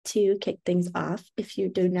to kick things off, if you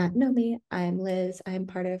do not know me, I'm Liz. I'm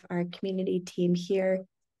part of our community team here,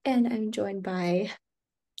 and I'm joined by,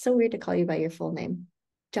 so weird to call you by your full name,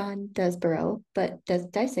 John Desborough, but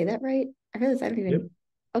did I say that right? I realize I don't even, Yep.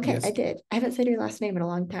 okay, Yes. I did. I haven't said your last name in a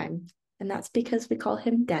long time, and that's because we call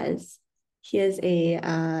him Des. He is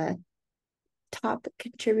a top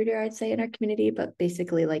contributor, I'd say, in our community, but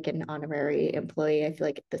basically like an honorary employee. I feel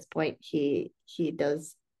like at this point he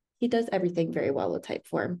does everything very well with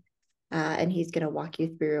Typeform. And he's going to walk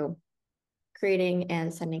you through creating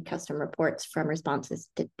and sending custom reports from responses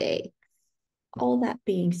today. All that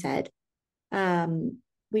being said,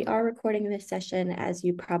 we are recording this session, as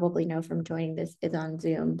you probably know from joining this, is on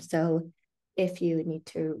Zoom. So if you need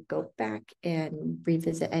to go back and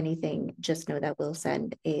revisit anything, just know that we'll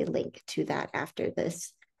send a link to that after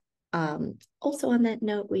this. Also on that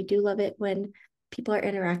note, we do love it when people are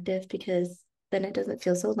interactive because then it doesn't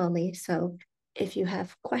feel so lonely. So if you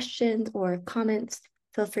have questions or comments,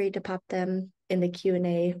 feel free to pop them in the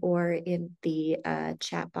Q&A or in the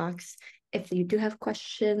chat box. If you do have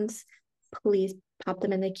questions, please pop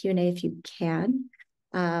them in the Q&A if you can.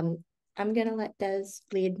 I'm going to let Des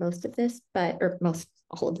lead most of this, or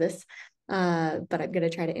all of this, but I'm going to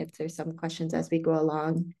try to answer some questions as we go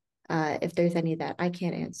along. If there's any that I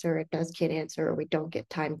can't answer, or Des can't answer, or we don't get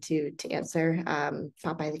time to answer,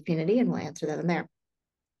 pop by the community and we'll answer them in there.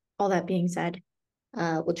 All that being said,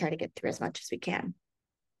 we'll try to get through as much as we can.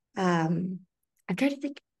 I'm trying to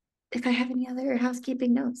think if I have any other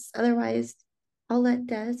housekeeping notes. Otherwise, I'll let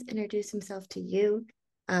Des introduce himself to you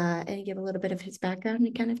and give a little bit of his background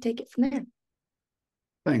and kind of take it from there.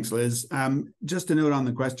 Thanks, Liz. Just a note on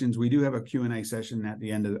the questions, we do have a Q&A session at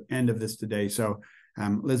the end of this today. So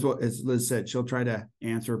Liz, as Liz said, she'll try to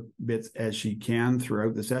answer bits as she can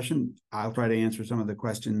throughout the session. I'll try to answer some of the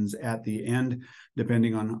questions at the end,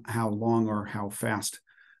 depending on how long or how fast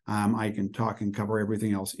I can talk and cover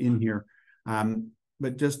everything else in here.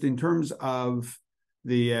 But just in terms of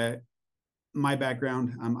my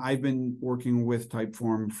background, I've been working with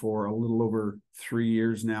Typeform for a little over 3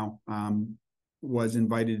 years now. Was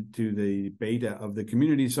invited to the beta of the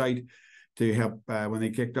community site to help when they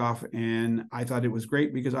kicked off, and I thought it was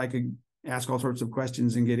great because I could ask all sorts of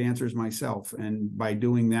questions and get answers myself. And by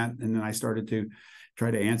doing that, and then I started to try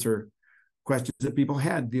to answer questions that people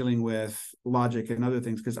had dealing with logic and other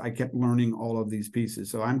things, because I kept learning all of these pieces.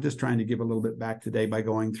 So I'm just trying to give a little bit back today by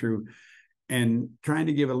going through and trying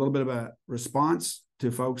to give a little bit of a response to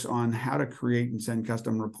folks on how to create and send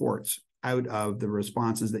custom reports out of the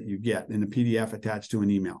responses that you get in a PDF attached to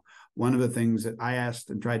an email. One of the things that I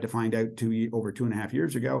asked and tried to find out over 2.5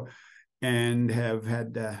 years ago, and have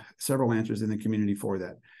had several answers in the community for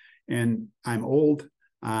that. And I'm old.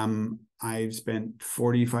 I've spent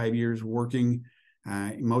 45 years working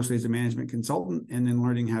mostly as a management consultant, and then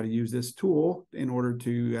learning how to use this tool in order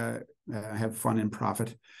to have fun and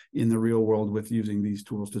profit in the real world with using these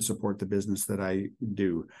tools to support the business that I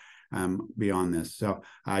do. Beyond this. So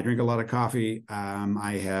I drink a lot of coffee.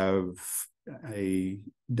 I have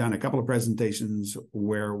done a couple of presentations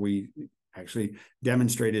where we actually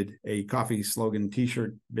demonstrated a coffee slogan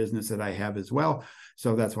t-shirt business that I have as well.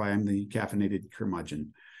 So that's why I'm the caffeinated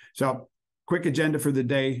curmudgeon. So quick agenda for the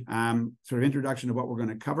day, sort of introduction to what we're going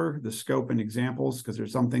to cover, the scope and examples, because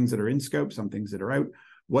there's some things that are in scope, some things that are out.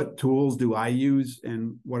 What tools do I use,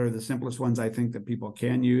 and what are the simplest ones I think that people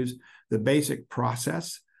can use? The basic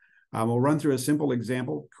process. We'll run through a simple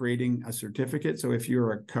example, creating a certificate. So if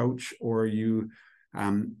you're a coach or you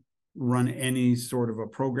run any sort of a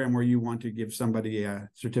program where you want to give somebody a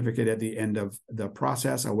certificate at the end of the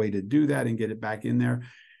process, a way to do that and get it back in there.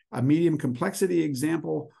 A medium complexity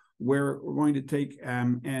example where we're going to take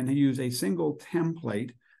and use a single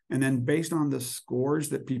template, and then based on the scores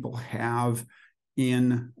that people have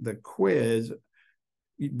in the quiz,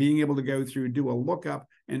 being able to go through, do a lookup,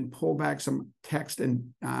 and pull back some text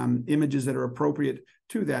and images that are appropriate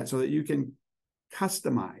to that, so that you can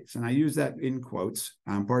customize. And I use that in quotes,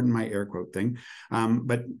 pardon my air quote thing,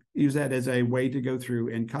 but use that as a way to go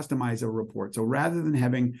through and customize a report. So rather than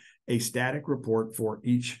having a static report for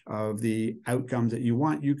each of the outcomes that you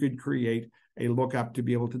want, you could create a lookup to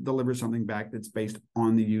be able to deliver something back that's based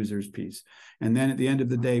on the user's piece. And then at the end of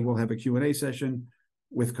the day, we'll have a Q&A session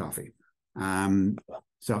with coffee.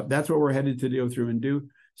 So that's what we're headed to go through and do.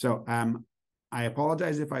 So I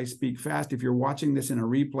apologize if I speak fast. If you're watching this in a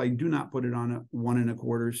replay, do not put it on a 1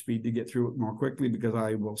 1/4 speed to get through it more quickly, because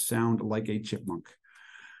I will sound like a chipmunk.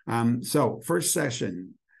 So first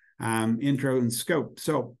session, intro and scope.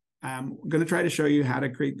 So I'm going to try to show you how to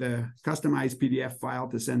create the customized PDF file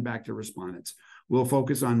to send back to respondents. We'll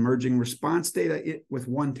focus on merging response data with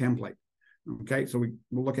one template. Okay, so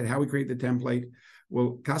we'll look at how we create the template.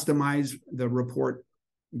 We'll customize the report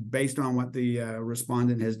based on what the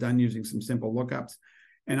respondent has done using some simple lookups.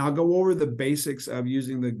 And I'll go over the basics of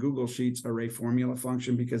using the Google Sheets array formula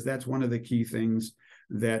function, because that's one of the key things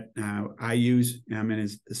that I use, and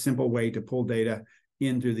it's a simple way to pull data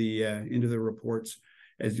into the reports,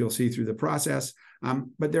 as you'll see through the process.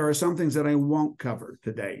 But there are some things that I won't cover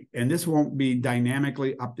today, and this won't be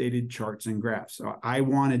dynamically updated charts and graphs. So I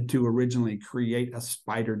wanted to originally create a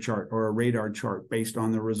spider chart or a radar chart based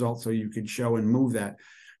on the results so you could show and move that.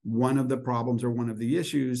 One of the problems, or one of the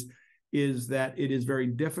issues, is that it is very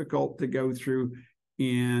difficult to go through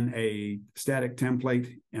in a static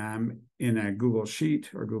template in a Google Sheet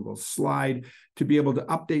or Google Slide to be able to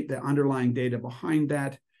update the underlying data behind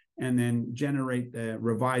that and then generate a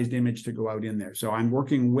revised image to go out in there. So I'm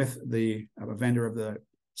working with a vendor of the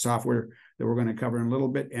software that we're going to cover in a little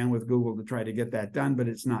bit, and with Google to try to get that done, but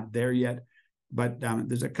it's not there yet. But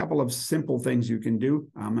there's a couple of simple things you can do,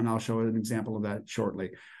 and I'll show an example of that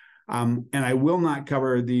shortly. And I will not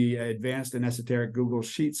cover the advanced and esoteric Google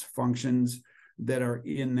Sheets functions that are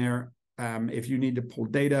in there. If you need to pull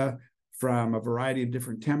data from a variety of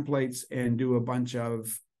different templates and do a bunch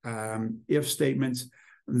of if statements,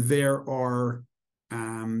 there are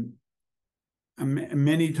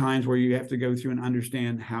many times where you have to go through and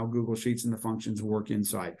understand how Google Sheets and the functions work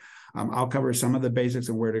inside. I'll cover some of the basics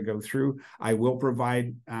and where to go through. I will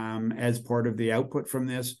provide, as part of the output from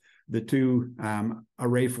this, the two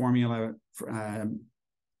array formula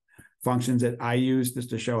functions that I use,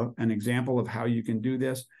 just to show an example of how you can do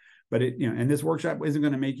this. But and this workshop isn't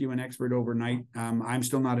going to make you an expert overnight. I'm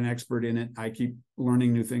still not an expert in it. I keep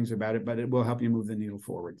learning new things about it, but it will help you move the needle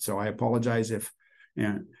forward. So I apologize if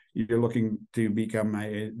you're looking to become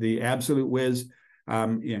the absolute whiz.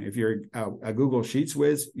 If you're a Google Sheets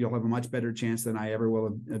whiz, you'll have a much better chance than I ever will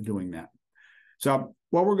of doing that. So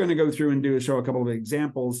what we're going to go through and do is show a couple of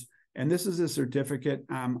examples. And this is a certificate.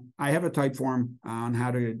 I have a Typeform on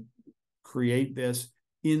how to create this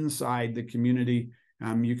inside the community.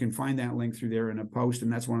 You can find that link through there in a post,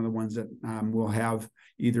 and that's one of the ones that we'll have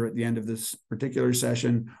either at the end of this particular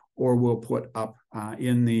session or we'll put up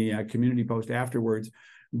in the community post afterwards.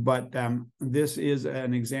 But this is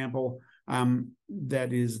an example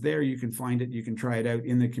that is there. You can find it. You can try it out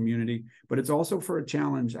in the community. But it's also for a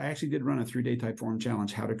challenge. I actually did run a 3-day Typeform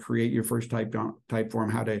challenge, how to create your first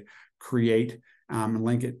Typeform, how to create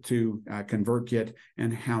link it to ConvertKit,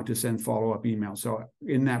 and how to send follow-up emails. So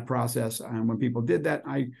in that process, when people did that,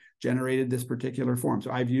 I generated this particular form.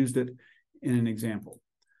 So I've used it in an example.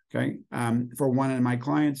 Okay. For one of my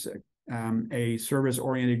clients, a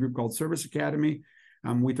service-oriented group called Service Academy,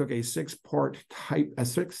 we took a 6-part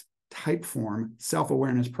Typeform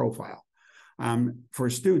self-awareness profile for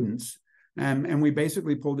students. And we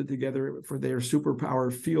basically pulled it together for their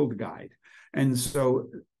superpower field guide. And so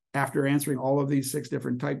after answering all of these 6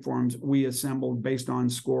 different Typeforms, we assembled based on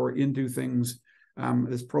score into things,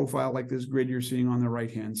 this profile like this grid you're seeing on the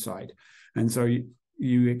right-hand side. And so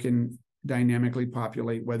you can dynamically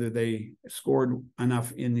populate whether they scored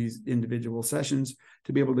enough in these individual sessions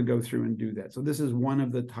to be able to go through and do that. So this is one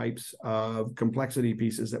of the types of complexity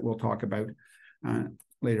pieces that we'll talk about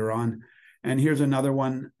later on. And here's another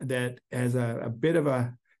one that has a bit of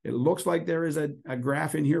it looks like there is a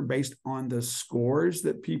graph in here based on the scores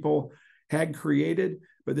that people had created,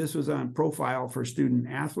 but this was a profile for student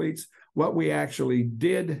athletes. What we actually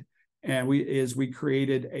did is we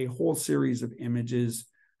created a whole series of images,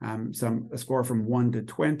 a score from 1 to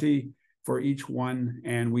 20 for each one,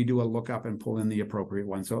 and we do a lookup and pull in the appropriate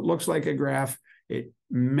one. So it looks like a graph. It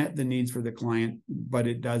met the needs for the client, but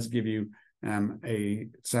it does give you a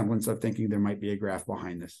semblance of thinking there might be a graph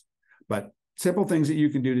behind this. But simple things that you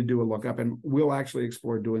can do to do a lookup, and we'll actually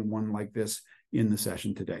explore doing one like this in the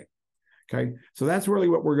session today. Okay, so that's really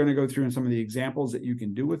what we're going to go through in some of the examples that you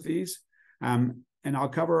can do with these. And I'll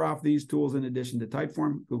cover off these tools in addition to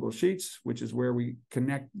Typeform, Google Sheets, which is where we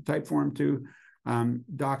connect Typeform to,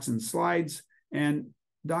 Docs and Slides, and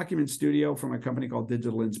Document Studio from a company called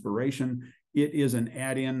Digital Inspiration. It is an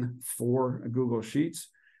add-in for Google Sheets.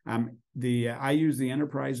 I use the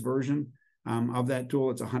enterprise version of that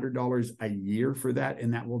tool. It's $100 a year for that,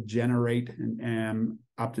 and that will generate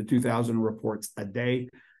up to 2,000 reports a day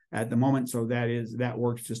at the moment. So that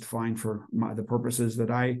works just fine for the purposes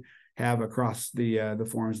that I have across the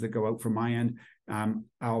forms that go out from my end. I'm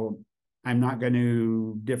not going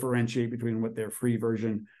to differentiate between what their free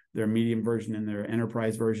version, their medium version, and their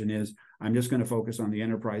enterprise version is. I'm just going to focus on the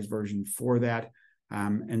enterprise version for that,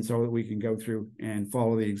 and so that we can go through and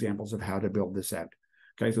follow the examples of how to build this out.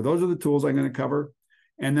 Okay, so those are the tools I'm going to cover,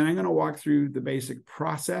 and then I'm going to walk through the basic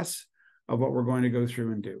process of what we're going to go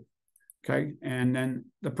through and do. Okay, and then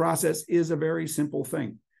the process is a very simple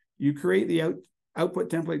thing. You create the output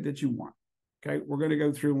template that you want. Okay, we're going to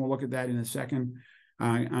go through and we'll look at that in a second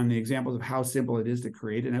on the examples of how simple it is to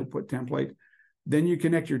create an output template. Then you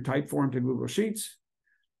connect your Typeform to Google Sheets.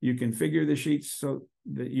 You configure the sheets so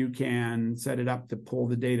that you can set it up to pull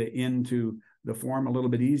the data into the form a little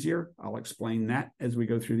bit easier. I'll explain that as we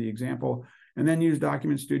go through the example. And then use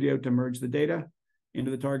Document Studio to merge the data into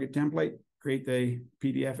the target template, create the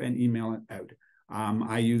PDF, and email it out.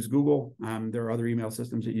 I use Google. There are other email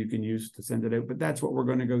systems that you can use to send it out, but that's what we're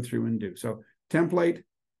going to go through and do. So template,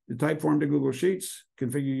 the Typeform to Google Sheets,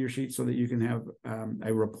 configure your sheets so that you can have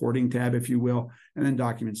a reporting tab, if you will, and then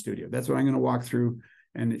Document Studio. That's what I'm going to walk through,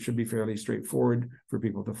 and it should be fairly straightforward for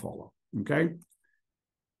people to follow. Okay.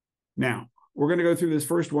 Now, we're going to go through this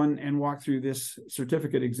first one and walk through this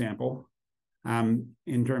certificate example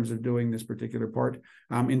in terms of doing this particular part.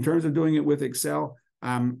 In terms of doing it with Excel,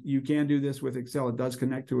 you can do this with Excel. It does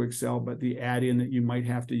connect to Excel, but the add-in that you might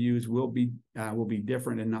have to use will be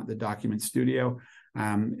different and not the Document Studio.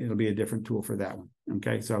 It'll be a different tool for that one.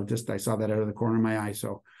 Okay, so I saw that out of the corner of my eye,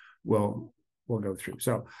 so we'll go through.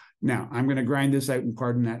 So now I'm going to grind this out, and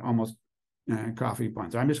pardon that almost coffee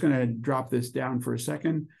pun. So I'm just going to drop this down for a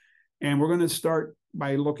second, and we're going to start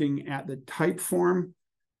by looking at the Typeform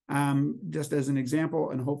just as an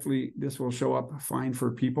example, and hopefully this will show up fine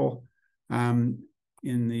for people in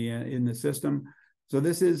the system. So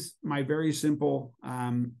this is my very simple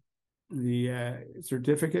the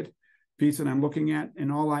certificate piece that I'm looking at,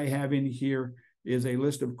 and all I have in here is a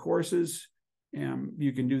list of courses.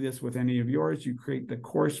 You can do this with any of yours. You create the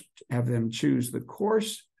course, have them choose the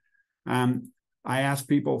course. I ask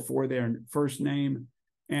people for their first name,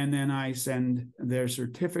 and then I send their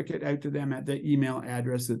certificate out to them at the email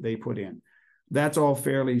address that they put in. That's all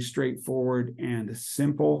fairly straightforward and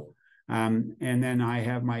simple. And then I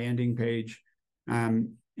have my ending page,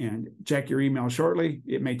 and check your email shortly.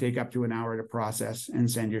 It may take up to an hour to process and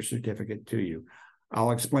send your certificate to you.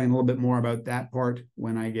 I'll explain a little bit more about that part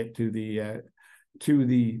when I get to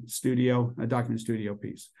the studio, a Document Studio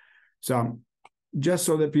piece. So just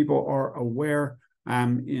so that people are aware,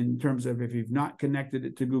 in terms of if you've not connected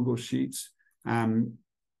it to Google Sheets,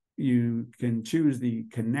 you can choose the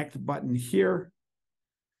connect button here.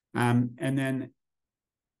 And then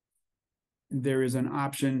there is an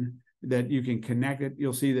option that you can connect it.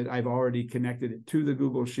 You'll see that I've already connected it to the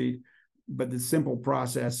Google Sheet, but the simple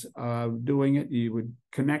process of doing it, you would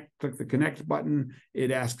click the connect button.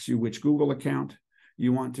 It asks you which Google account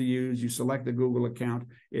you want to use. You select the Google account.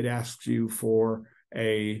 It asks you for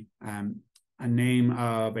a name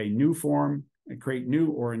of a new form, create new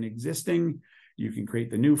or an existing. You can create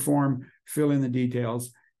the new form, fill in the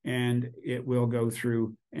details, and it will go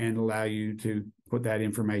through and allow you to put that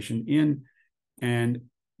information in and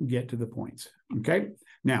get to the points. Okay.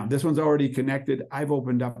 Now, this one's already connected. I've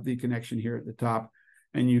opened up the connection here at the top,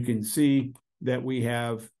 and you can see that we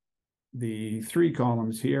have the 3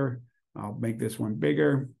 columns here. I'll make this one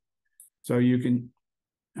bigger. So you can,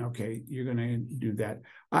 okay, you're going to do that.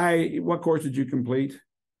 What course did you complete?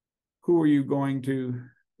 Who are you going to,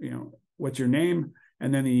 what's your name?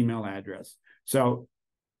 And then the email address. So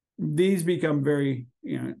these become very,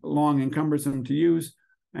 long and cumbersome to use.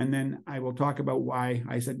 And then I will talk about why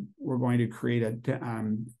I said we're going to create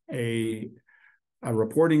a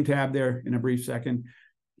reporting tab there in a brief second.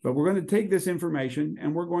 But we're going to take this information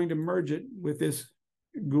and we're going to merge it with this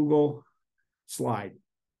Google slide.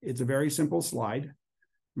 It's a very simple slide.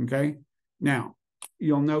 Okay. Now,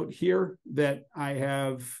 you'll note here that I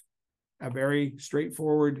have a very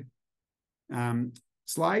straightforward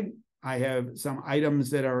slide. I have some items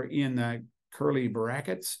that are in the curly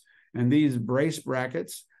brackets, and these brace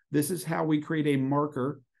brackets, this is how we create a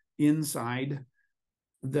marker inside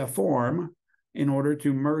the form in order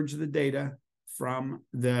to merge the data from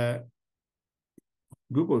the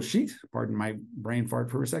Google Sheet, pardon my brain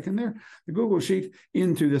fart for a second there, the Google Sheet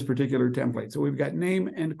into this particular template. So we've got name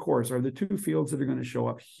and course are the 2 fields that are going to show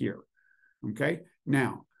up here. Okay.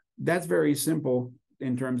 Now, that's very simple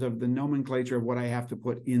in terms of the nomenclature of what I have to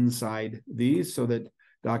put inside these so that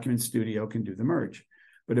Document Studio can do the merge.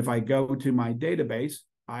 But if I go to my database,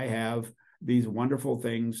 I have these wonderful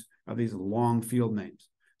things of these long field names.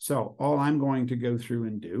 So all I'm going to go through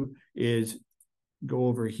and do is go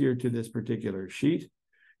over here to this particular sheet,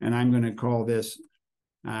 and I'm going to call this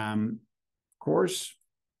course.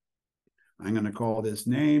 I'm going to call this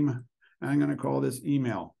name. I'm going to call this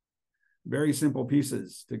email. Very simple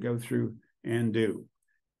pieces to go through and do.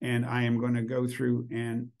 And I am going to go through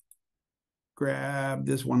and grab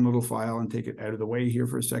this one little file and take it out of the way here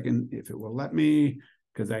for a second, if it will let me.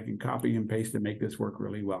 because I can copy and paste and make this work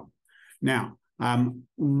really well. Now,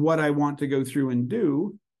 what I want to go through and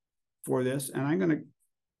do for this, and I'm going to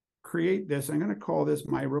create this, I'm going to call this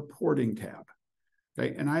my reporting tab.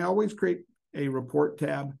 Okay, and I always create a report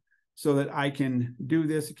tab so that I can do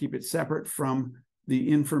this, keep it separate from the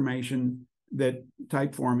information that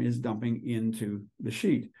Typeform is dumping into the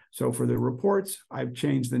sheet. So for the reports, I've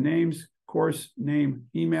changed the names, course, name,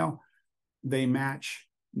 email. They match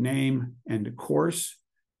name and course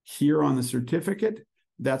here on the certificate.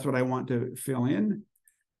 That's what I want to fill in.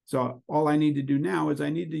 So all I need to do now is I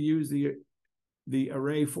need to use the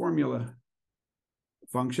array formula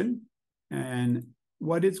function. And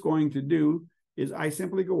what it's going to do is I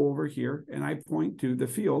simply go over here and I point to the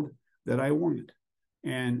field that I want.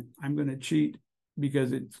 And I'm going to cheat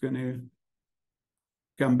because it's going to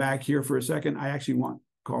come back here for a second. I actually want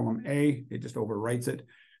column A. It just overwrites it.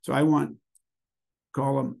 So I want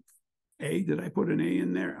column A. Did I put an A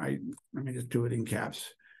in there? Let me just do it in caps.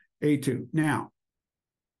 A2. Now,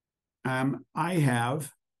 I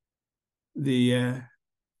have the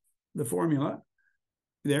formula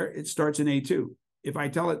there. It starts in A2. If I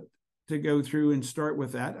tell it to go through and start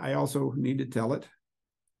with that, I also need to tell it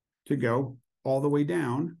to go all the way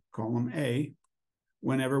down, column A,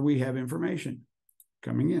 whenever we have information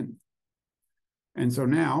coming in. And so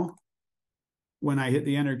now, when I hit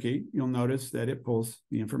the enter key, you'll notice that it pulls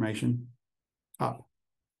the information up.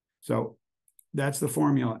 So that's the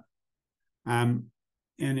formula. And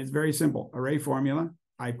it's very simple. Array formula,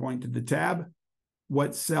 I point to the tab.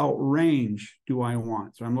 What cell range do I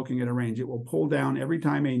want? So I'm looking at a range. It will pull down every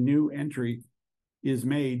time a new entry is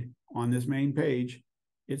made on this main page.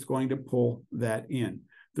 It's going to pull that in.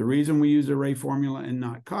 The reason we use array formula and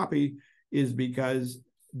not copy is because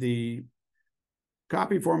the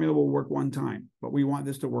copy formula will work one time, but we want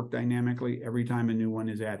this to work dynamically every time a new one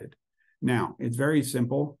is added. Now, it's very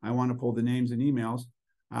simple. I want to pull the names and emails.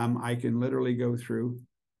 I can literally go through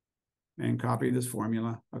and copy this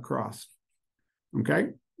formula across. Okay,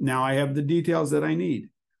 now I have the details that I need.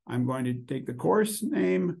 I'm going to take the course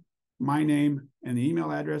name, my name, and the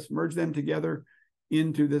email address, merge them together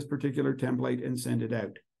into this particular template and send it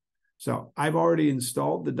out. So I've already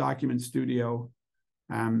installed the Document Studio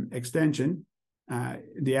extension,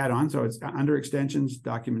 the add-on. So it's under extensions,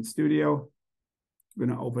 Document Studio. I'm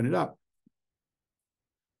going to open it up.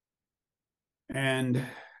 And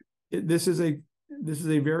this is a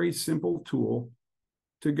very simple tool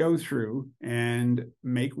to go through and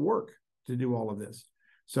make work to do all of this.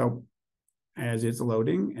 So as it's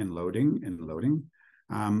loading and loading and loading,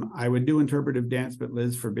 I would do interpretive dance, but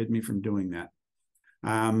Liz forbid me from doing that.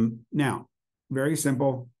 Now, very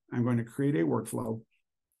simple. I'm going to create a workflow.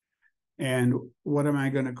 And what am I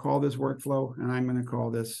going to call this workflow? And I'm going to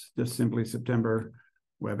call this just simply September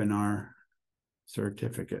Webinar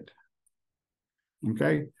Certificate.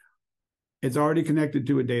 Okay. It's already connected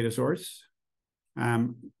to a data source.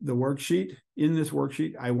 The worksheet, in this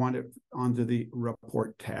worksheet, I want it onto the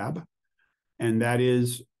report tab. And that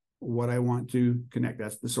is what I want to connect.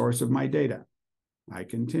 That's the source of my data. I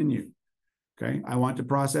continue. Okay. I want to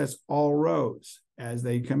process all rows as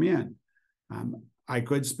they come in. I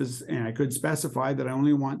could specify that I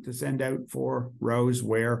only want to send out for rows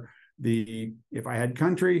where if I had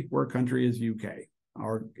country, where country is UK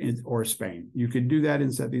or Spain. You could do that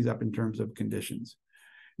and set these up in terms of conditions.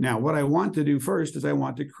 Now, what I want to do first is I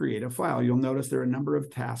want to create a file. You'll notice there are a number of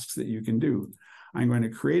tasks that you can do. I'm going to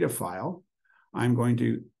create a file. I'm going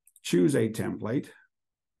to choose a template.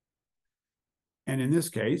 And in this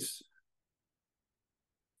case,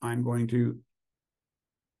 I'm going to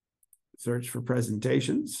search for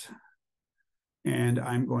presentations. And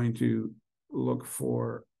I'm going to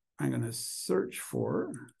I'm going to search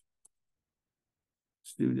for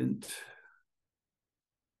student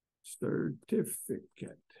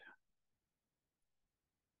certificate.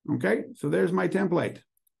 Okay, so there's my template.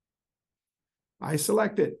 I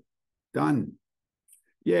select it. Done.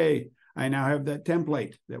 Yay, I now have that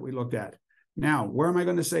template that we looked at. Now, where am I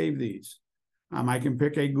going to save these? I can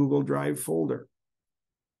pick a Google Drive folder.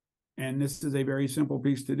 And this is a very simple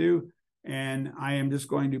piece to do. And I am just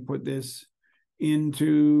going to put this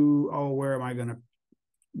into,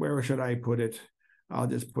 where should I put it? I'll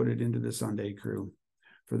just put it into the Sunday crew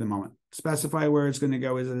for the moment. Specify where it's going to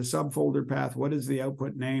go. Is it a subfolder path? What is the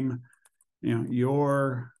output name?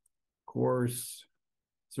 Your course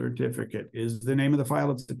certificate is the name of the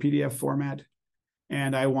file. It's the PDF format.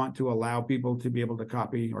 And I want to allow people to be able to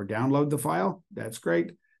copy or download the file. That's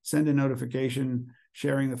great. Send a notification,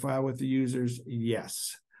 sharing the file with the users.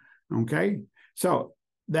 Yes. Okay. So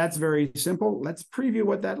that's very simple. Let's preview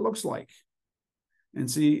what that looks like. and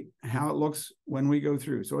see how it looks when we go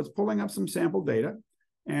through. So it's pulling up some sample data,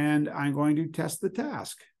 and I'm going to test the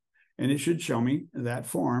task. And it should show me that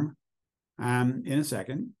form in a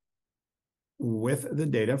second with the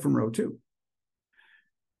data from row 2.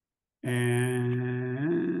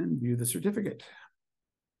 And view the certificate.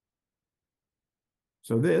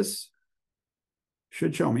 So this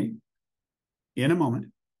should show me in a moment.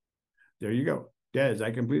 There you go. Des, I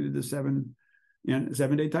completed the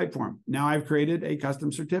 7-day type form. Now I've created a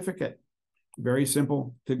custom certificate. Very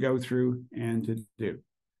simple to go through and to do.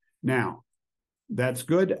 Now, that's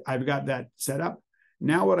good. I've got that set up.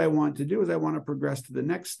 Now what I want to do is I want to progress to the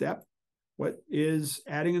next step. What is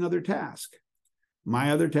adding another task?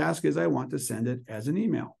 My other task is I want to send it as an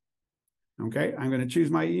email. Okay, I'm going to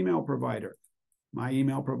choose my email provider. My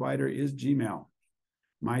email provider is Gmail.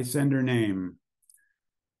 My sender name,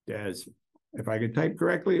 Des. If I could type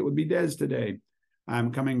correctly, it would be Des today.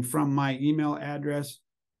 I'm coming from my email address.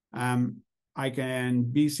 I can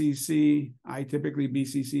BCC. I typically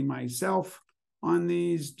BCC myself on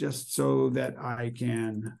these just so that I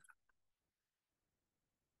can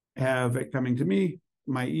have it coming to me.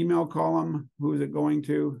 My email column, who is it going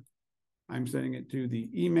to? I'm sending it to the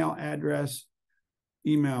email address.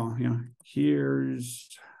 Email, here's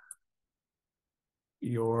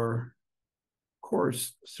your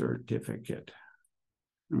course certificate.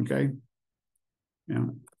 Okay.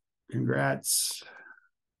 Congrats.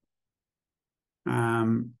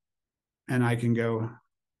 And I can go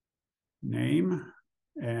name,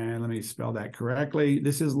 and let me spell that correctly.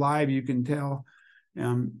 This is live, you can tell.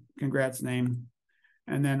 Congrats name.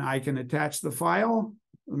 And then I can attach the file,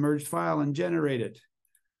 the merged file, and generate it.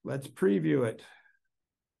 Let's preview it.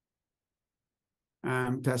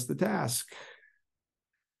 Test the task.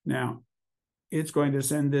 Now, it's going to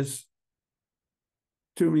send this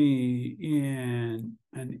to me in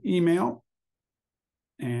an email,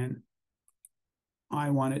 and I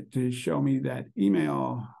want it to show me that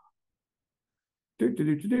email.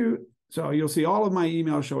 So you'll see all of my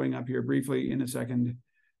email showing up here briefly in a second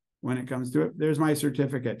when it comes to it. There's my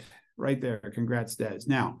certificate right there. Congrats, Des.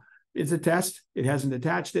 Now, it's a test. It hasn't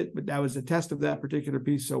attached it, but that was a test of that particular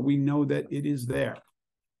piece, so we know that it is there.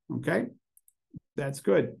 Okay, that's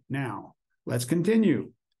good. Now, let's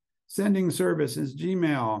continue. Sending service is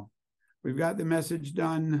Gmail. We've got the message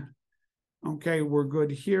done. Okay, we're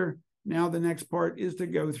good here. Now the next part is to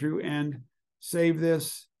go through and save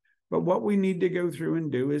this. But what we need to go through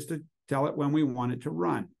and do is to tell it when we want it to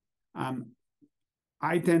run.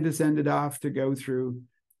 I tend to send it off to go through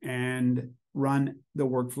and run the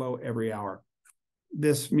workflow every hour.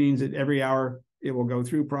 This means that every hour it will go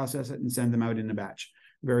through, process it, and send them out in a batch.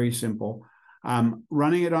 Very simple.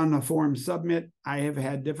 Running it on the form submit, I have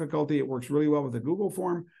had difficulty. It works really well with the Google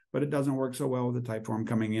form, but it doesn't work so well with the Typeform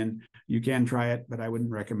coming in. You can try it, but I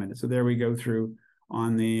wouldn't recommend it. So there we go through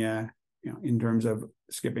on the, in terms of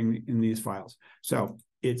skipping in these files. So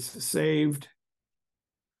it's saved.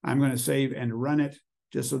 I'm going to save and run it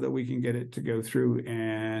just so that we can get it to go through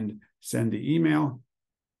and send the email.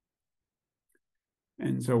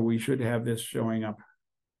 And so we should have this showing up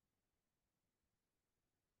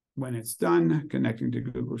when it's done, connecting to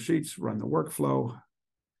Google Sheets, run the workflow.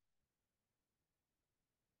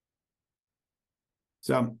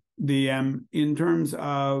 So the in terms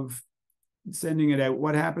of sending it out,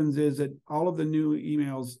 what happens is that all of the new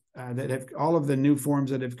emails all of the new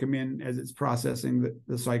forms that have come in as it's processing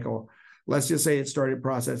the cycle, let's just say it started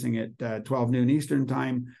processing at 12 noon Eastern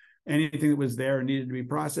time. Anything that was there and needed to be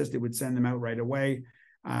processed, it would send them out right away.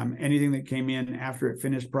 Anything that came in after it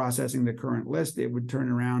finished processing the current list, it would turn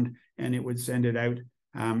around and it would send it out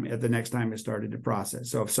at the next time it started to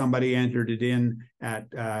process. So if somebody entered it in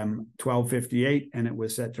at 12:58 and it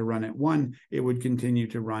was set to run at 1, it would continue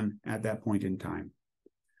to run at that point in time.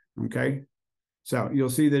 Okay, so you'll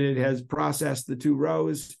see that it has processed the 2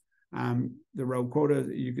 rows. The row quota,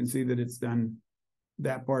 you can see that it's done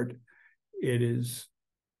that part. It is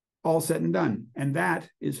all said and done, and that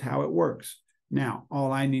is how it works. Now,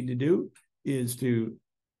 all I need to do is to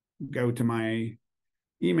go to my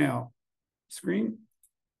email screen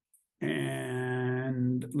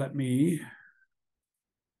and let me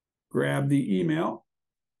grab the email.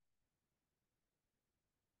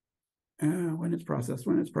 When it's processed.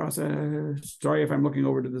 Sorry if I'm looking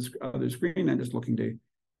over to this other screen. I'm just looking to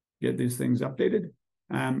get these things updated.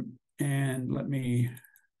 And let me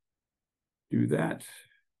do that.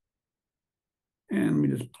 And let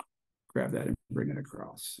me just grab that and bring it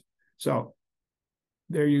across. So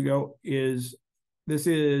there you go. This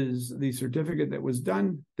is the certificate that was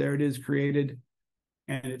done. There it is, created,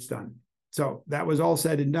 and it's done. So that was all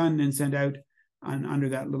said and done and sent out under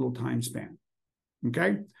that little time span.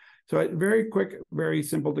 Okay, so it's very quick, very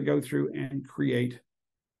simple to go through and create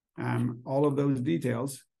all of those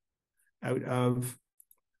details out of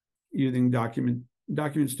using Document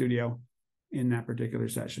Studio in that particular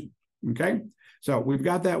session. Okay, so we've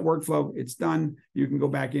got that workflow. It's done. You can go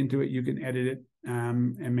back into it. You can edit it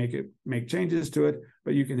and make changes to it,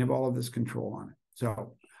 but you can have all of this control on it.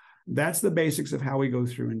 So that's the basics of how we go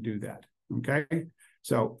through and do that. Okay,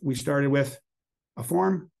 so we started with a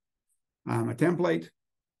form, a template,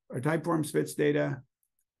 our Typeform spits data.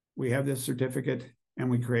 We have this certificate and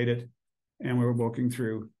we create it, and we're working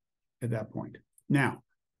through at that point. Now,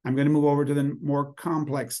 I'm going to move over to the more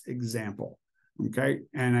complex example. Okay,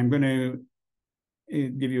 and I'm going to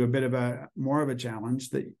give you a bit of more of a challenge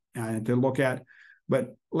that to look at.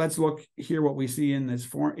 But let's look here what we see in this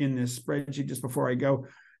spreadsheet. Just before I go,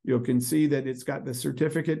 you can see that it's got the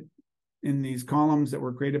certificate in these columns that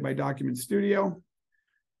were created by Document Studio.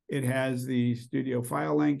 It has the studio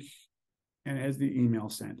file link and it has the email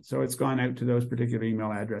sent. So it's gone out to those particular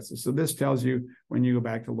email addresses. So this tells you when you go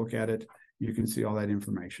back to look at it, you can see all that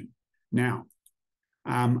information. Now,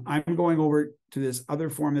 I'm going over to this other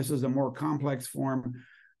form. This is a more complex form.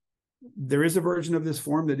 There is a version of this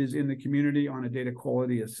form that is in the community on a data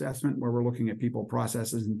quality assessment where we're looking at people,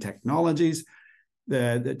 processes, and technologies.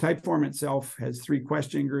 The Typeform itself has 3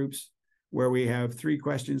 question groups where we have 3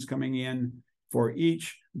 questions coming in for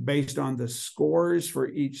each. Based on the scores for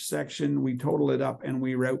each section, we total it up and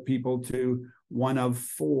we route people to one of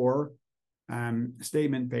 4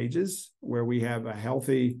 statement pages where we have a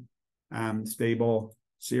healthy, stable,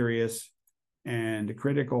 serious, and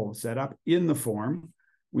critical setup in the form.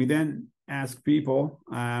 We then ask people,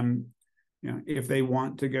 if they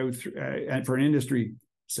want to go through for an industry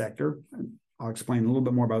sector. I'll explain a little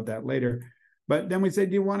bit more about that later. But then we say,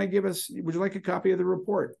 do you want to give us? Would you like a copy of the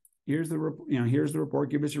report? Here's the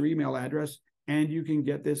report. Give us your email address, and you can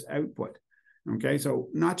get this output. Okay, so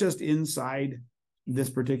not just inside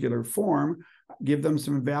this particular form, give them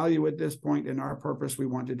some value at this point. In our purpose, we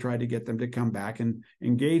want to try to get them to come back and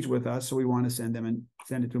engage with us. So we want to send it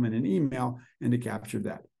to them in an email and to capture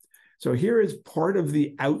that. So here is part of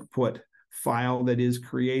the output file that is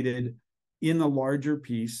created in the larger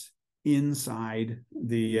piece inside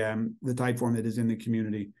the Typeform that is in the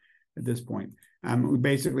community at this point.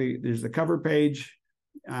 Basically, there's the cover page.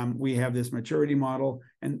 We have this maturity model,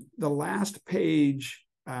 and the last page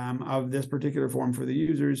of this particular form for the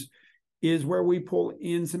users is where we pull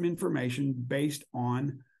in some information based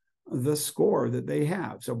on the score that they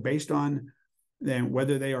have. So based on then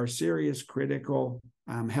whether they are serious, critical,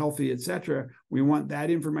 healthy, etc., we want that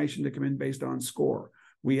information to come in based on score.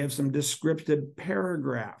 We have some descriptive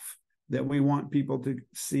paragraph that we want people to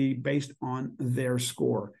see based on their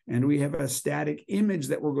score. And we have a static image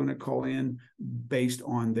that we're going to call in based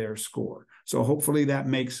on their score. So hopefully that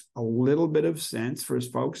makes a little bit of sense for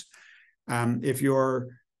folks. If you're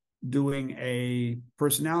doing a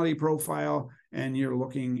personality profile and you're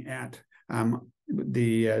looking at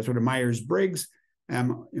the sort of Myers-Briggs,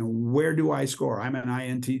 where do I score? I'm an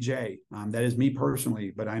INTJ. That is me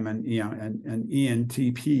personally, but I'm an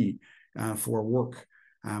ENTP for work.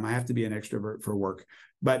 I have to be an extrovert for work,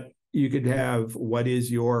 but you could have what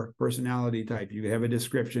is your personality type. You could have a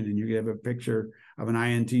description, and you could have a picture of an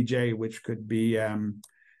INTJ, which could be Darth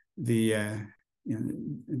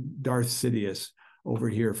Sidious over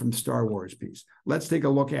here from Star Wars piece. Let's take a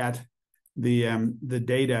look at the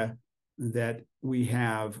data that we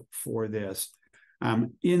have for this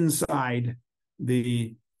inside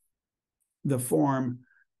the form.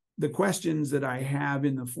 The questions that I have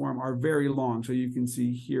in the form are very long. So you can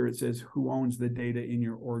see here it says who owns the data in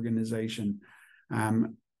your organization.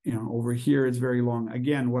 Over here it's very long.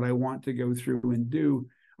 Again, what I want to go through and do,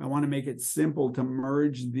 I want to make it simple to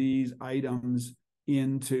merge these items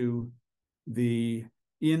into the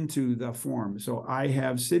form. So I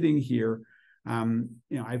have sitting here,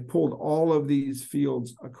 I pulled all of these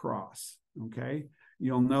fields across. Okay,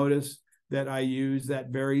 you'll notice that I use that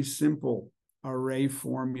very simple array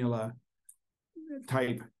formula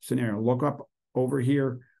type scenario. Look up over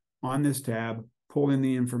here on this tab, pull in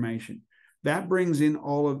the information. That brings in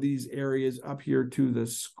all of these areas up here to the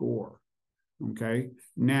score. Okay,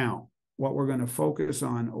 now what we're going to focus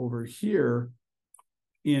on over here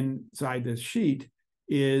inside this sheet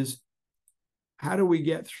is how do we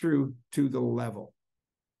get through to the level?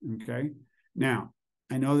 Okay, now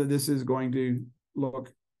I know that this is going to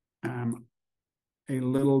look a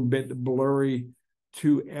little bit blurry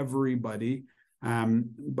to everybody,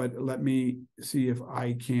 but let me see if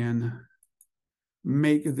I can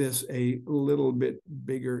make this a little bit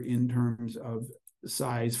bigger in terms of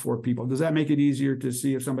size for people. Does that make it easier to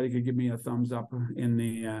see? If somebody could give me a thumbs up in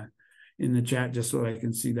the chat, just so I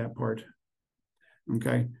can see that part.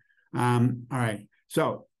 Okay. All right.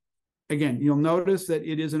 So again, you'll notice that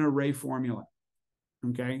it is an array formula.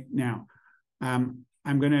 Okay. Now, I'm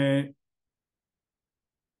going to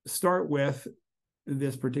start with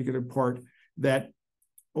this particular part that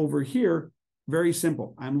over here, very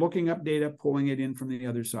simple. I'm looking up data, pulling it in from the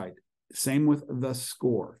other side. Same with the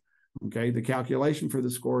score. Okay. The calculation for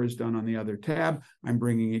the score is done on the other tab. I'm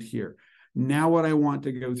bringing it here. Now what I want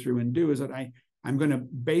to go through and do is that I'm going to,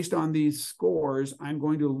 based on these scores, I'm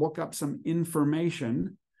going to look up some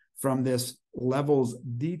information from this levels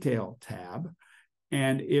detail tab.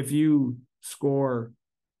 And if you score,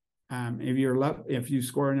 if you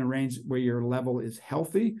score in a range where your level is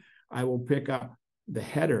healthy, I will pick up the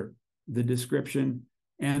header, the description,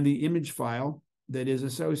 and the image file that is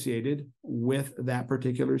associated with that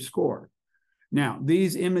particular score. Now,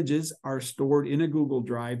 these images are stored in a Google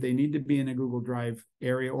Drive. They need to be in a Google Drive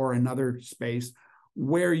area or another space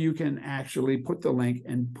where you can actually put the link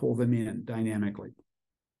and pull them in dynamically.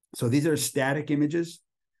 So these are static images.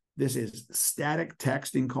 This is static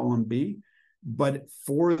text in column B, but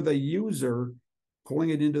for the user,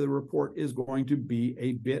 pulling it into the report is going to be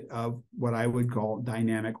a bit of what I would call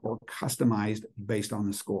dynamic or customized based on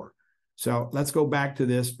the score. So let's go back to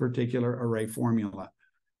this particular array formula.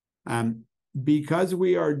 Because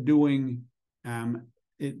we are doing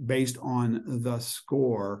it based on the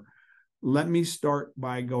score, let me start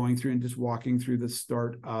by going through and just walking through the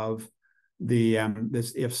start of the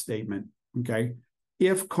this if statement. Okay,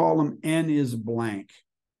 if column n is blank,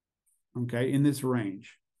 okay, in this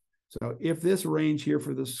range. So if this range here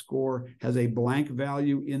for the score has a blank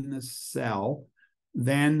value in the cell,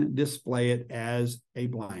 then display it as a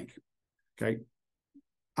blank. Okay.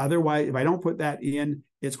 Otherwise, if I don't put that in,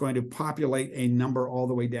 it's going to populate a number all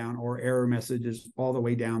the way down or error messages all the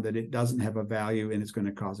way down that it doesn't have a value and it's going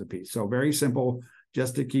to cause a piece. So very simple,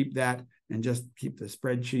 just to keep that and just keep the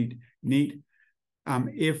spreadsheet neat.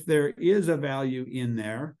 If there is a value in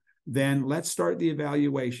there, then let's start the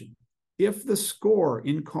evaluation. If the score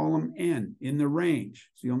in column N in the range,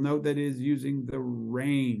 so you'll note that it is using the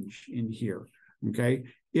range in here, okay?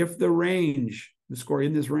 If the range, the score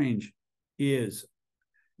in this range is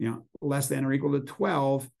less than or equal to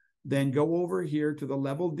 12, then go over here to the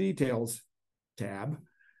level details tab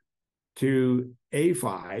to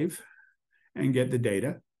A5 and get the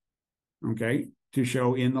data, okay, to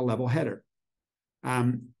show in the level header.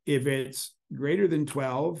 If it's greater than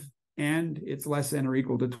 12 and it's less than or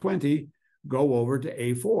equal to 20, go over to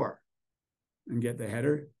A4 and get the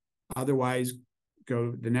header. Otherwise,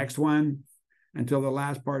 go the next one until the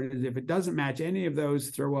last part is if it doesn't match any of those,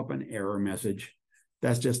 throw up an error message.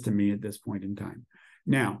 That's just to me at this point in time.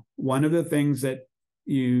 Now, one of the things that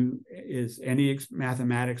is any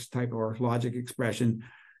mathematics type or logic expression,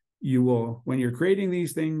 you will, when you're creating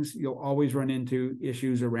these things, you'll always run into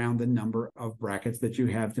issues around the number of brackets that you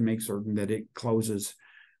have to make certain that it closes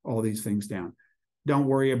all these things down. Don't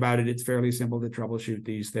worry about it. It's fairly simple to troubleshoot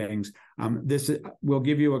these things. This will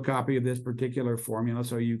give you a copy of this particular formula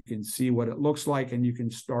so you can see what it looks like, and you can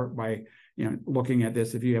start by looking at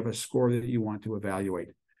this if you have a score that you want to evaluate.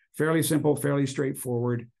 Fairly simple, fairly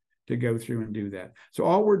straightforward to go through and do that. So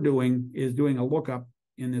all we're doing is doing a lookup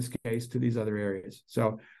in this case to these other areas.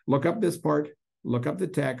 So look up this part, look up the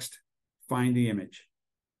text, find the image.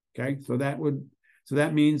 Okay, so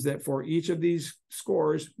that means that for each of these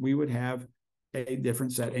scores, we would have a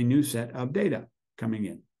different set, a new set of data coming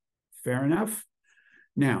in. Fair enough?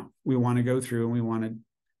 Now, we want to go through and we want to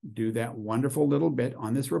do that wonderful little bit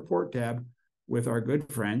on this report tab with our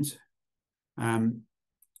good friends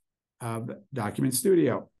of Document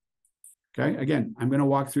Studio. Okay, again, I'm going to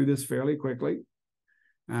walk through this fairly quickly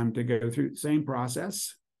to go through the same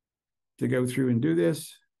process to go through and do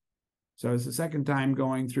this. So it's the second time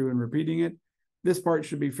going through and repeating it. This part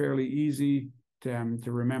should be fairly easy to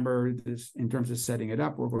remember this in terms of setting it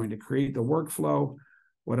up. We're going to create the workflow.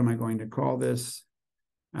 What am I going to call this?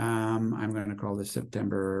 I'm going to call this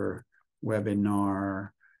September webinar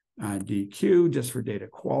DQ just for data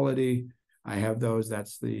quality. I have those.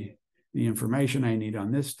 That's the information I need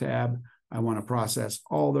on this tab. I want to process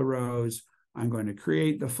all the rows. I'm going to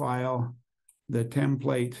create the file, the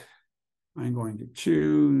template. I'm going to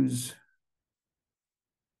choose.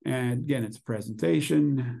 And again, it's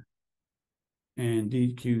presentation and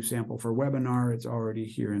DQ sample for webinar. It's already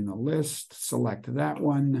here in the list. Select that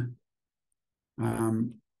one.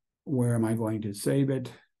 Where am I going to save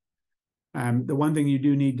it? The one thing you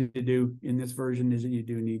do need to do in this version is that you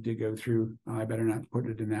do need to go through, I better not put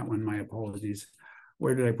it in that one, my apologies.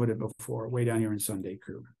 where did I put it before? Way down here in Sunday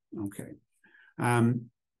Crew. Okay. And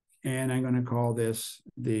I'm going to call this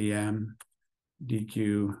the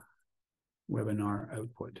DQ webinar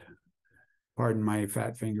output. Pardon my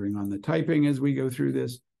fat fingering on the typing as we go through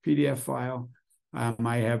this PDF file.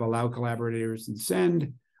 I have allow collaborators and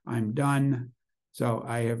send. I'm done. So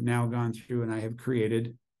I have now gone through and I have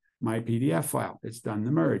created my PDF file. It's done the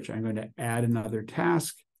merge. I'm going to add another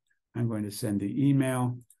task. I'm going to send the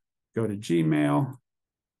email, go to Gmail,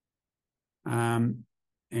 and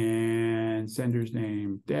sender's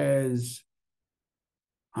name, Des.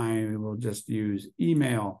 I will just use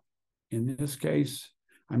email in this case.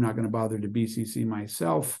 I'm not going to bother to BCC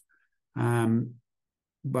myself,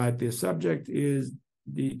 but the subject is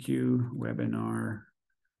DQ webinar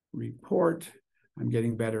report. I'm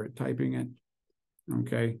getting better at typing it.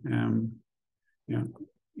 Okay, yeah,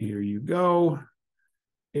 here you go.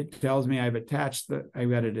 It tells me I've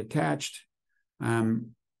got it attached.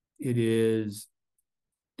 It is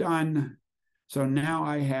done. So now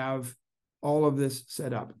I have all of this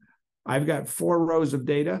set up. I've got 4 rows of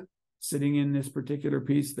data sitting in this particular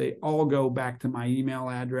piece. They all go back to my email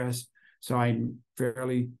address. So I'm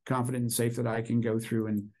fairly confident and safe that I can go through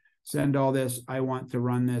and send all this. I want to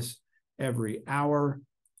run this every hour.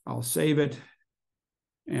 I'll save it.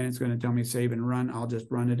 And it's going to tell me save and run. I'll just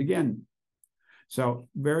run it again. So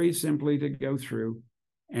very simply to go through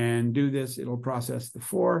and do this, it'll process the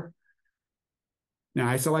 4. Now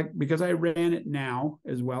I select, because I ran it now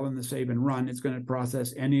as well in the save and run, it's going to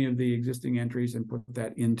process any of the existing entries and put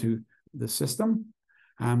that into the system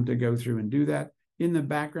to go through and do that. In the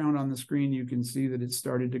background on the screen, you can see that it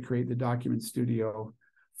started to create the Document Studio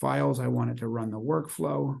files. I want it to run the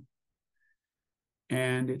workflow.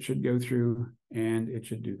 And it should go through and it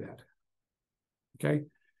should do that. Okay.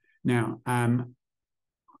 Now,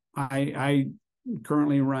 I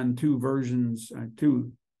currently run 2 versions,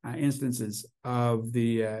 2 instances of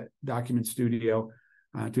the Document Studio,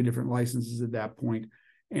 2 different licenses at that point.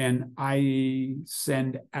 And I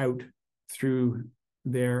send out through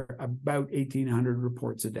there about 1,800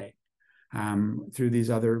 reports a day through these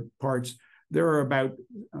other parts. There are about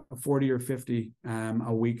 40 or 50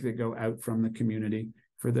 a week that go out from the community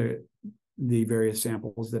for the various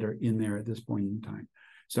samples that are in there at this point in time.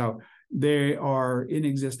 So they are in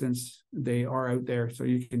existence. They are out there, so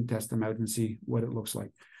you can test them out and see what it looks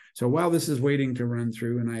like. So while this is waiting to run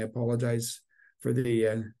through, and I apologize for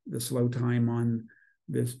the slow time on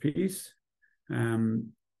this piece,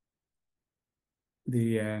 and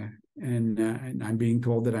I'm being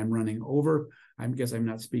told that I'm running over. I guess I'm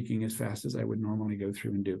not speaking as fast as I would normally go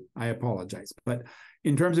through and do. I apologize. But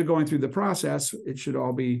in terms of going through the process, it should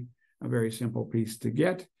all be a very simple piece to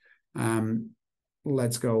get.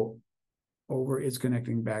 Let's go over. It's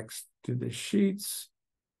connecting back to the sheets.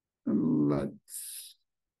 Let's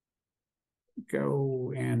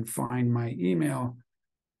go and find my email.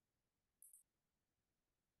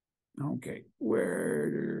 Okay,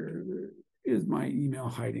 where is my email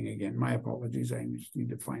hiding again? My apologies. I just need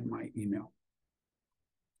to find my email.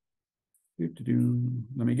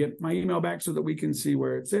 Let me get my email back so that we can see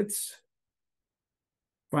where it sits.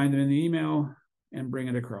 Find it in the email and bring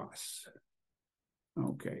it across.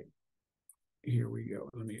 Okay, here we go.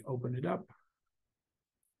 Let me open it up.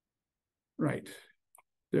 Right,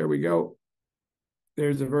 there we go.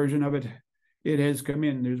 There's a version of it. It has come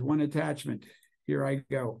in. There's one attachment. Here I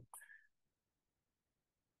go.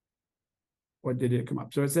 What did it come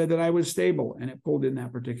up? So it said that I was stable, and it pulled in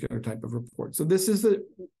that particular type of report. So this is a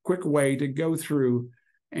quick way to go through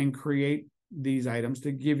and create these items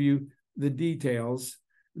to give you the details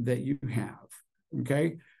that you have.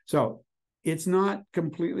 Okay, so it's not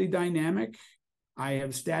completely dynamic. I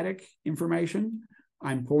have static information.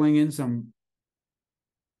 I'm pulling in some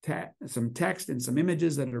text and some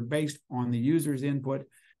images that are based on the user's input,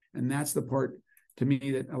 and that's the part to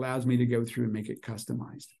me that allows me to go through and make it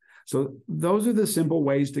customized. So those are the simple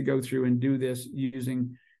ways to go through and do this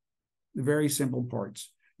using the very simple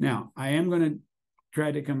parts. Now, I am going to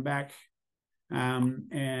try to come back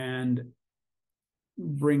and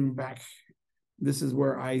bring back. This is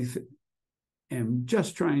where I am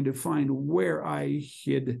just trying to find where I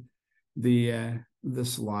hid the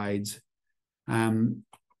slides.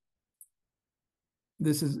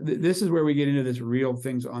 This is where we get into this real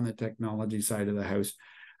things on the technology side of the house.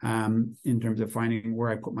 In terms of finding where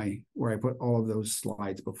I put all of those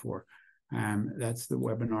slides before. That's the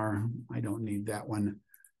webinar. I don't need that one.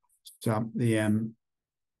 So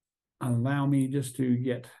allow me just to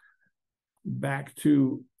get back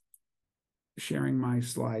to sharing my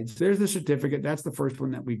slides. There's the certificate. That's the first one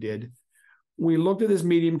that we did. We looked at this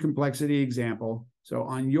medium complexity example. So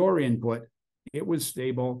on your input, It was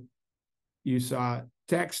stable. You saw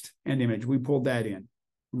text and image. We pulled that in.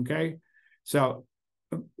 Okay. So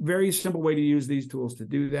a very simple way to use these tools to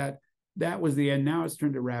do that. That was the end. Now it's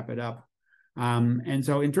time to wrap it up. And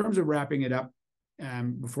so in terms of wrapping it up,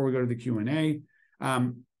 before we go to the Q&A,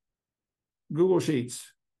 Google Sheets,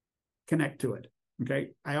 connect to it. Okay.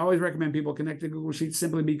 I always recommend people connect to Google Sheets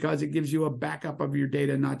simply because it gives you a backup of your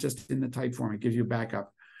data, not just in the Typeform. It gives you a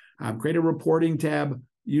backup. Create a reporting tab,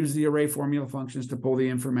 use the array formula functions to pull the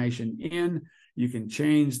information in. You can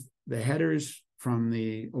change the headers from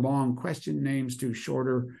the long question names to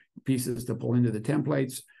shorter pieces to pull into the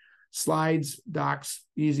templates. Slides, docs,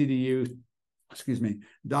 easy to use.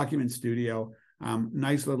 Document Studio,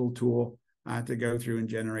 nice little tool to go through and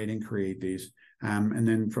generate and create these. And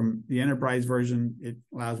then from the enterprise version, it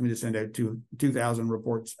allows me to send out 2,000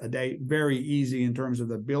 reports a day. Very easy in terms of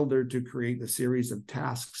the builder to create the series of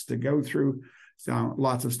tasks to go through. So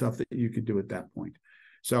lots of stuff that you could do at that point.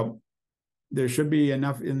 So there should be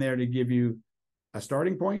enough in there to give you a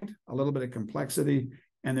starting point, a little bit of complexity,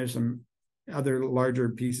 and there's some other larger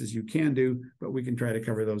pieces you can do, but we can try to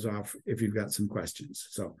cover those off if you've got some questions.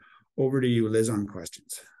 So over to you, Liz, on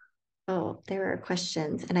questions. Oh, there are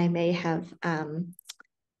questions, and I may have,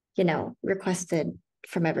 requested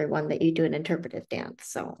from everyone that you do an interpretive dance.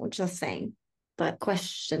 So I'm just saying, but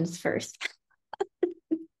questions first.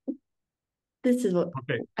 This is what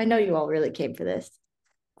I know you all really came for this.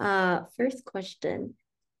 First question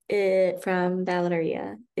from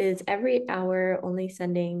Valeria is every hour only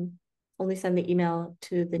send the email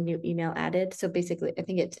to the new email added. So basically, I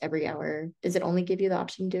think it's every hour. Does it only give you the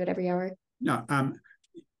option to do it every hour? No,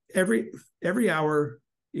 every hour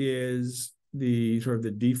is the sort of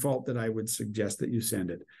the default that I would suggest that you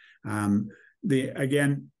send it.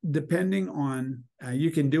 Again, depending on,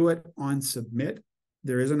 you can do it on submit.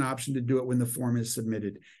 There is an option to do it when the form is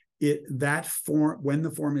submitted. When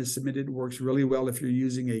the form is submitted, works really well if you're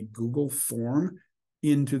using a Google form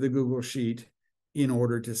into the Google Sheet in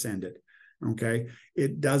order to send it. Okay.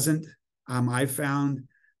 It doesn't, I found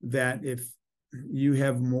that if you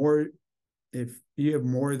have more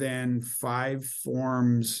than 5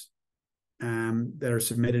 forms that are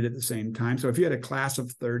submitted at the same time. So if you had a class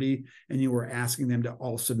of 30 and you were asking them to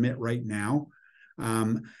all submit right now,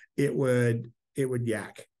 it would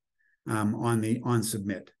yak on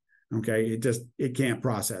submit. Okay. It can't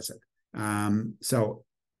process it. So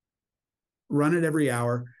run it every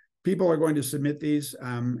hour. People are going to submit these,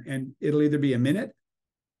 and it'll either be a minute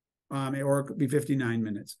or it could be 59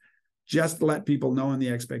 minutes. Just to let people know in the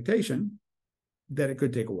expectation that it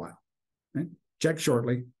could take a while. Right? Check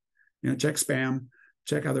shortly, check spam,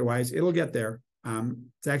 check otherwise. It'll get there.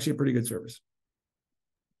 It's actually a pretty good service.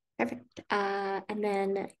 Perfect. And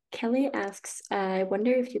then Kelly asks, I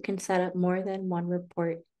wonder if you can set up more than one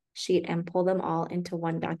report sheet and pull them all into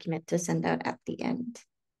one document to send out at the end.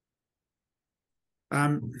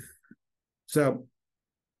 So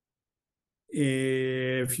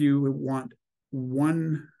if you want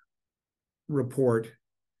one report,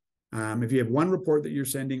 if you have one report that you're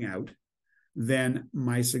sending out, then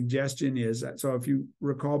my suggestion is that, so if you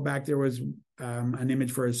recall back, there was an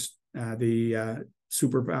image for the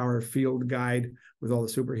superpower field guide with all the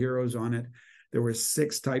superheroes on it. There were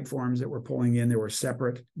 6 Typeforms that were pulling in. There were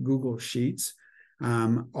separate Google Sheets.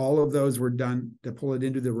 All of those were done to pull it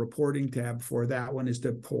into the reporting tab. For that one is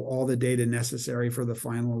to pull all the data necessary for the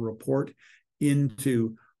final report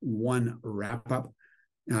into one wrap-up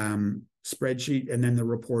spreadsheet, and then the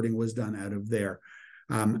reporting was done out of there.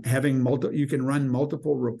 You can run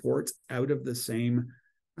multiple reports out of the same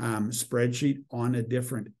spreadsheet on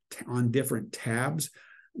different tabs,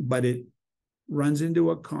 but it runs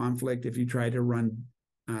into a conflict if you try to run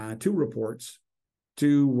 2 reports,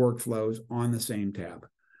 2 workflows on the same tab.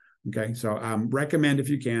 Okay, so recommend, if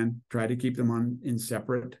you can, try to keep them in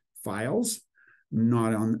separate files,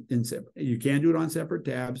 you can do it on separate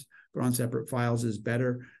tabs, but on separate files is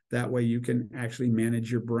better. That way you can actually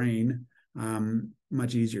manage your brain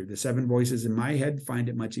much easier. The 7 voices in my head find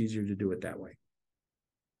it much easier to do it that way.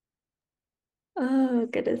 Oh,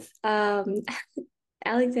 goodness.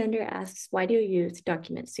 Alexander asks, why do you use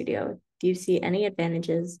Document Studio? Do you see any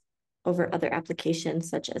advantages over other applications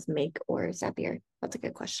such as Make or Zapier? That's a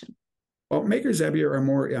good question. Well, Make or Zapier are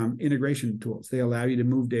more integration tools. They allow you to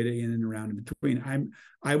move data in and around in between.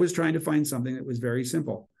 I was trying to find something that was very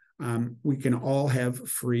simple. We can all have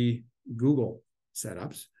free Google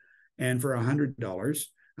setups. And for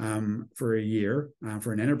 $100 for a year,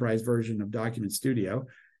 for an enterprise version of Document Studio,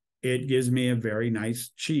 it gives me a very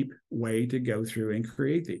nice, cheap way to go through and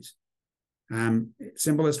create these.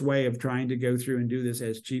 Simplest way of trying to go through and do this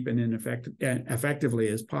as cheap and effectively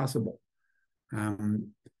as possible.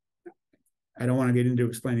 I don't want to get into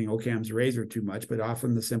explaining Occam's razor too much, but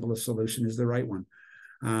often the simplest solution is the right one.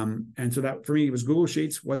 And so that for me, it was Google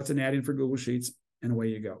Sheets. What's an add-in for Google Sheets? And away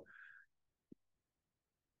you go.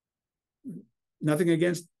 Nothing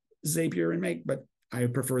against Zapier and Make, but I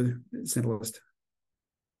prefer the simplest.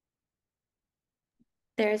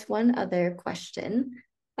 There's one other question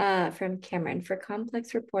from Cameron. For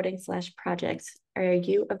complex reporting / projects, are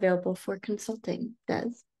you available for consulting,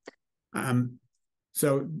 Des?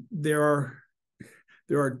 So there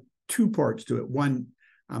are two parts to it. One,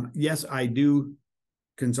 yes, I do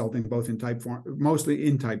consulting both in Typeform, mostly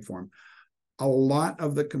in Typeform. A lot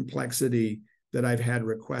of the complexity that I've had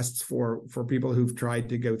requests for people who've tried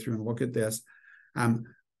to go through and look at this,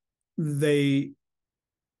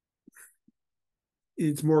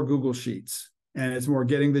 it's more Google Sheets, and it's more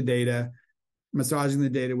getting the data, massaging the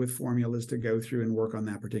data with formulas to go through and work on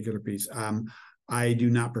that particular piece. I do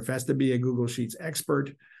not profess to be a Google Sheets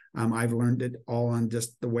expert. I've learned it all on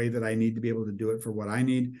just the way that I need to be able to do it for what I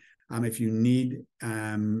need. If you need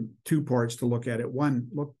two parts to look at it, one,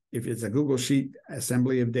 look, if it's a Google Sheet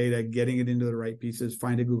assembly of data, getting it into the right pieces,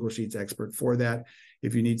 find a Google Sheets expert for that.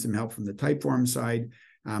 If you need some help from the Typeform side,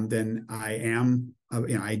 then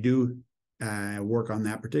I do work on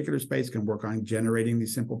that particular space, can work on generating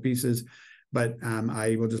these simple pieces. But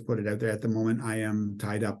I will just put it out there at the moment, I am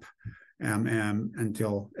tied up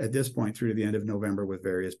until at this point through to the end of November with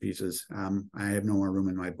various pieces. I have no more room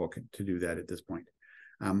in my book to do that at this point.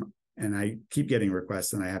 And I keep getting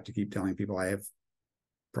requests, and I have to keep telling people I have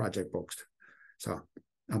project booked. So,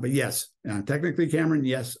 but yes, technically, Cameron,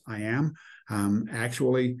 yes, I am.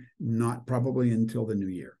 Actually, not probably until the new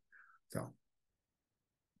year. So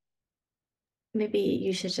maybe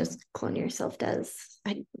you should just clone yourself, Des.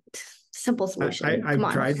 Simple solution.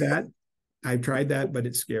 I've tried that. I've tried that, but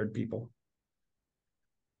it scared people.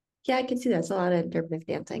 Yeah, I can see that's a lot of interpretive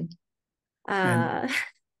dancing. And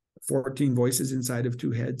 14 voices inside of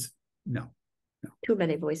 2 heads. No. Too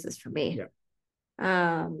many voices for me.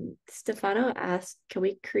 Yeah. Stefano asked, can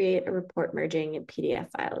we create a report merging in PDF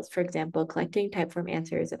files? For example, collecting Typeform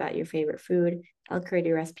answers about your favorite food. I'll create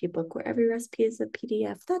a recipe book where every recipe is a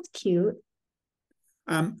PDF. That's cute.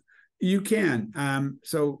 You can.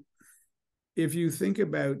 So if you think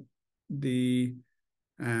about the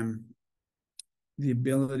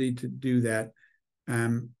ability to do that,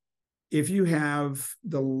 if you have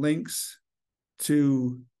the links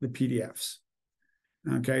to the PDFs,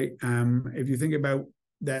 okay, if you think about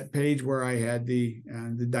that page where I had the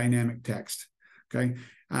dynamic text, okay,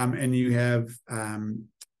 and you have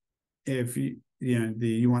if you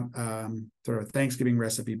want sort of Thanksgiving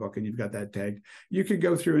recipe book, and you've got that tagged, you could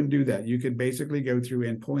go through and do that. You could basically go through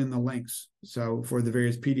and pull in the links, so for the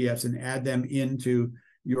various PDFs, and add them into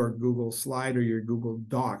your Google slide or your Google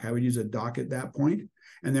Doc. I would use a doc at that point,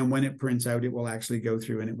 and then when it prints out, it will actually go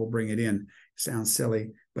through and it will bring it in. Sounds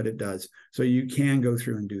silly, but it does. So you can go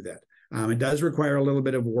through and do that. It does require a little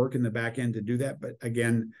bit of work in the back end to do that, but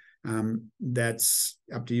again, that's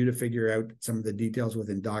up to you to figure out some of the details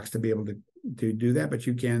within Docs to be able to do that, but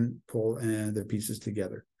you can pull the pieces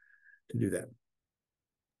together to do that.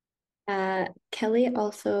 Kelly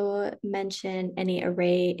also mentioned any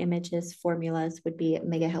array images formulas would be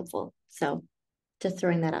mega helpful. So just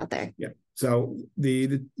throwing that out there. Yeah. So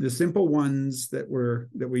the simple ones that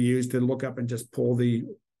we use to look up and just pull the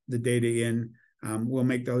data in, we'll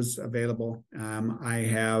make those available. I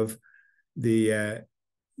have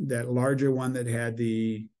that larger one that had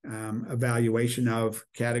the evaluation of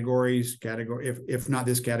categories. If not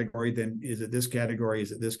this category, then is it this category?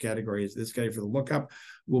 Is it this category? Is it this category for the lookup?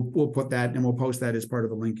 We'll put that, and we'll post that as part of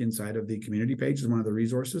the link inside of the community page as one of the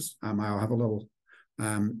resources. I'll have a little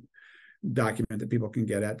document that people can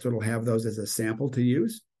get at, so it'll have those as a sample to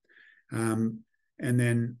use. And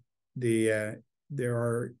then there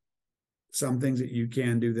are some things that you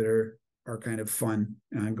can do that are kind of fun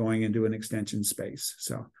going into an extension space.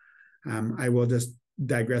 So I will just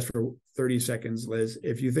digress for 30 seconds, Liz.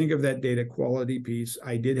 If you think of that data quality piece,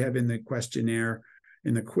 I did have in the questionnaire,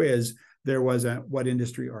 in the quiz, there was a, what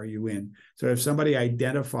industry are you in? So if somebody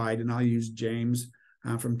identified, and I'll use James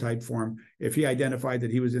from Typeform, if he identified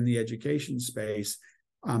that he was in the education space,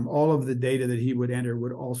 all of the data that he would enter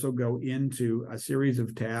would also go into a series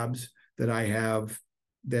of tabs that I have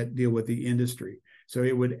that deal with the industry. So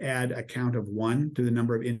it would add a count of 1 to the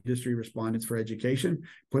number of industry respondents for education,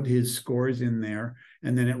 put his scores in there,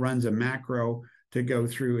 and then it runs a macro to go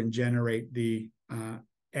through and generate the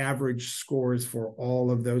average scores for all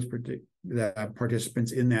of those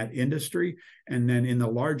participants in that industry. And then in the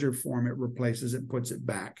larger form, it replaces it, puts it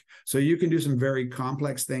back. So you can do some very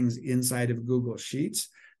complex things inside of Google Sheets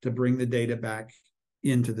to bring the data back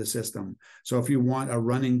into the system. So if you want a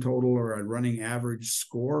running total or a running average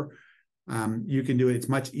score, you can do it. It's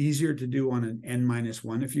much easier to do on an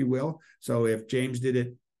N-1, if you will. So if James did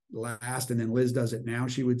it last and then Liz does it now,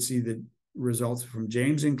 she would see the results from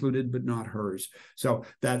James included, but not hers. So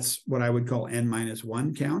that's what I would call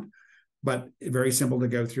N-1 count, but very simple to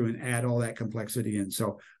go through and add all that complexity in.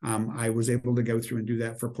 So I was able to go through and do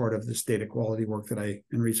that for part of this data quality work that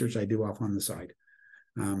and research I do off on the side.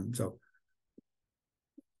 So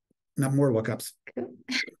not more lookups. Cool.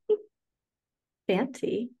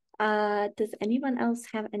 Fancy. Does anyone else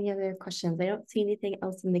have any other questions? I don't see anything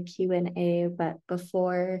else in the Q&A, but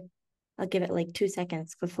before, I'll give it like 2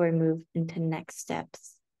 seconds before we move into next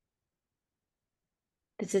steps.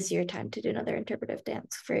 This is your time to do another interpretive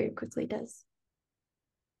dance very quickly, Des.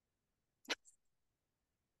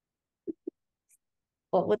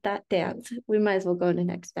 Well, with that dance, we might as well go into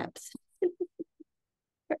next steps.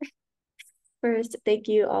 First, thank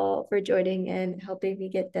you all for joining and helping me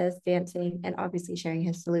get Des dancing and obviously sharing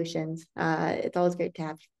his solutions. It's always great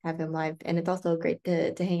to have him live, and it's also great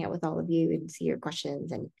to hang out with all of you and see your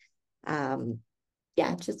questions and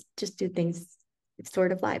yeah, just do things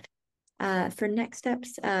sort of live. For next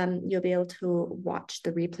steps, you'll be able to watch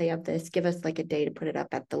the replay of this. Give us like a day to put it up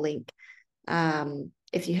at the link.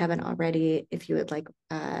 If you haven't already, if you would like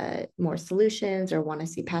more solutions or want to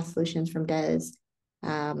see past solutions from Des,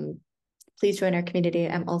 please join our community.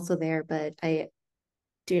 I'm also there, but I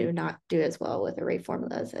do not do as well with array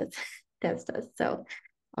formulas as Des does. So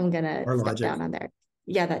I'm gonna step down on there.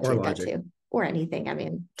 Yeah, that too. Or anything. I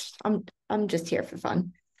mean, I'm just here for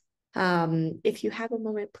fun. If you have a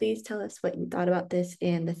moment, please tell us what you thought about this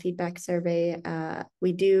in the feedback survey. I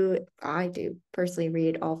do personally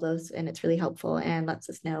read all those, and it's really helpful and lets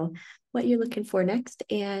us know what you're looking for next.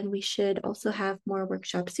 And we should also have more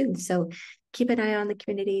workshops soon. So keep an eye on the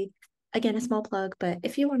community. Again, a small plug, but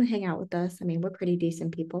if you want to hang out with us, I mean, we're pretty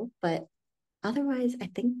decent people, but otherwise, I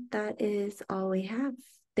think that is all we have.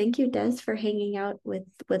 Thank you, Des, for hanging out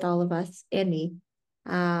with all of us and me.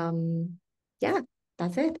 Yeah,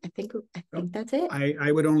 that's it. I think that's it.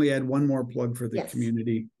 I would only add one more plug for the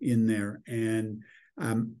community in there. And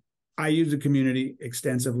I use the community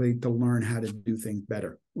extensively to learn how to do things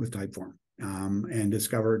better with Typeform,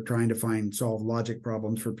 and trying to solve logic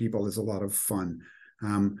problems for people is a lot of fun.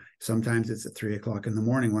 Sometimes it's at 3 o'clock in the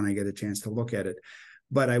morning when I get a chance to look at it.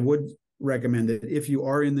 But I would recommend that if you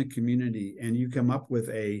are in the community and you come up with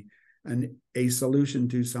a solution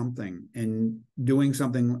to something, and doing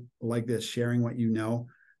something like this, sharing what you know,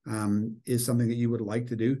 is something that you would like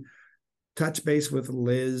to do, touch base with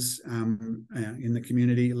Liz in the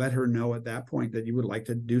community. Let her know at that point that you would like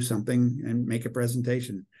to do something and make a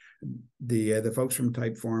presentation. The folks from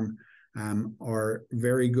Typeform are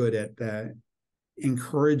very good at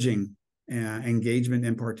encouraging engagement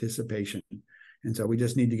and participation, and so we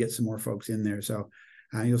just need to get some more folks in there. So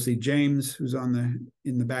you'll see James, who's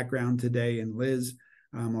in the background today, and Liz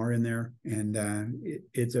are in there, and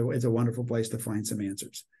it's a wonderful place to find some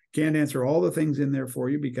answers. Can't answer all the things in there for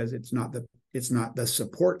you because it's not the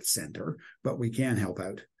support center, but we can help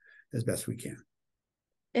out as best we can.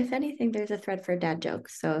 If anything, there's a thread for dad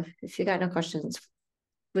jokes. So if you got no questions,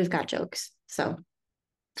 we've got jokes. So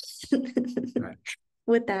right.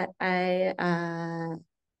 With that, I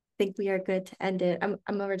think we are good to end it.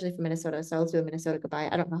 I'm originally from Minnesota, so I'll do a Minnesota goodbye.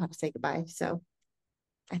 I don't know how to say goodbye, so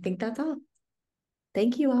I think that's all.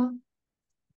 Thank you all.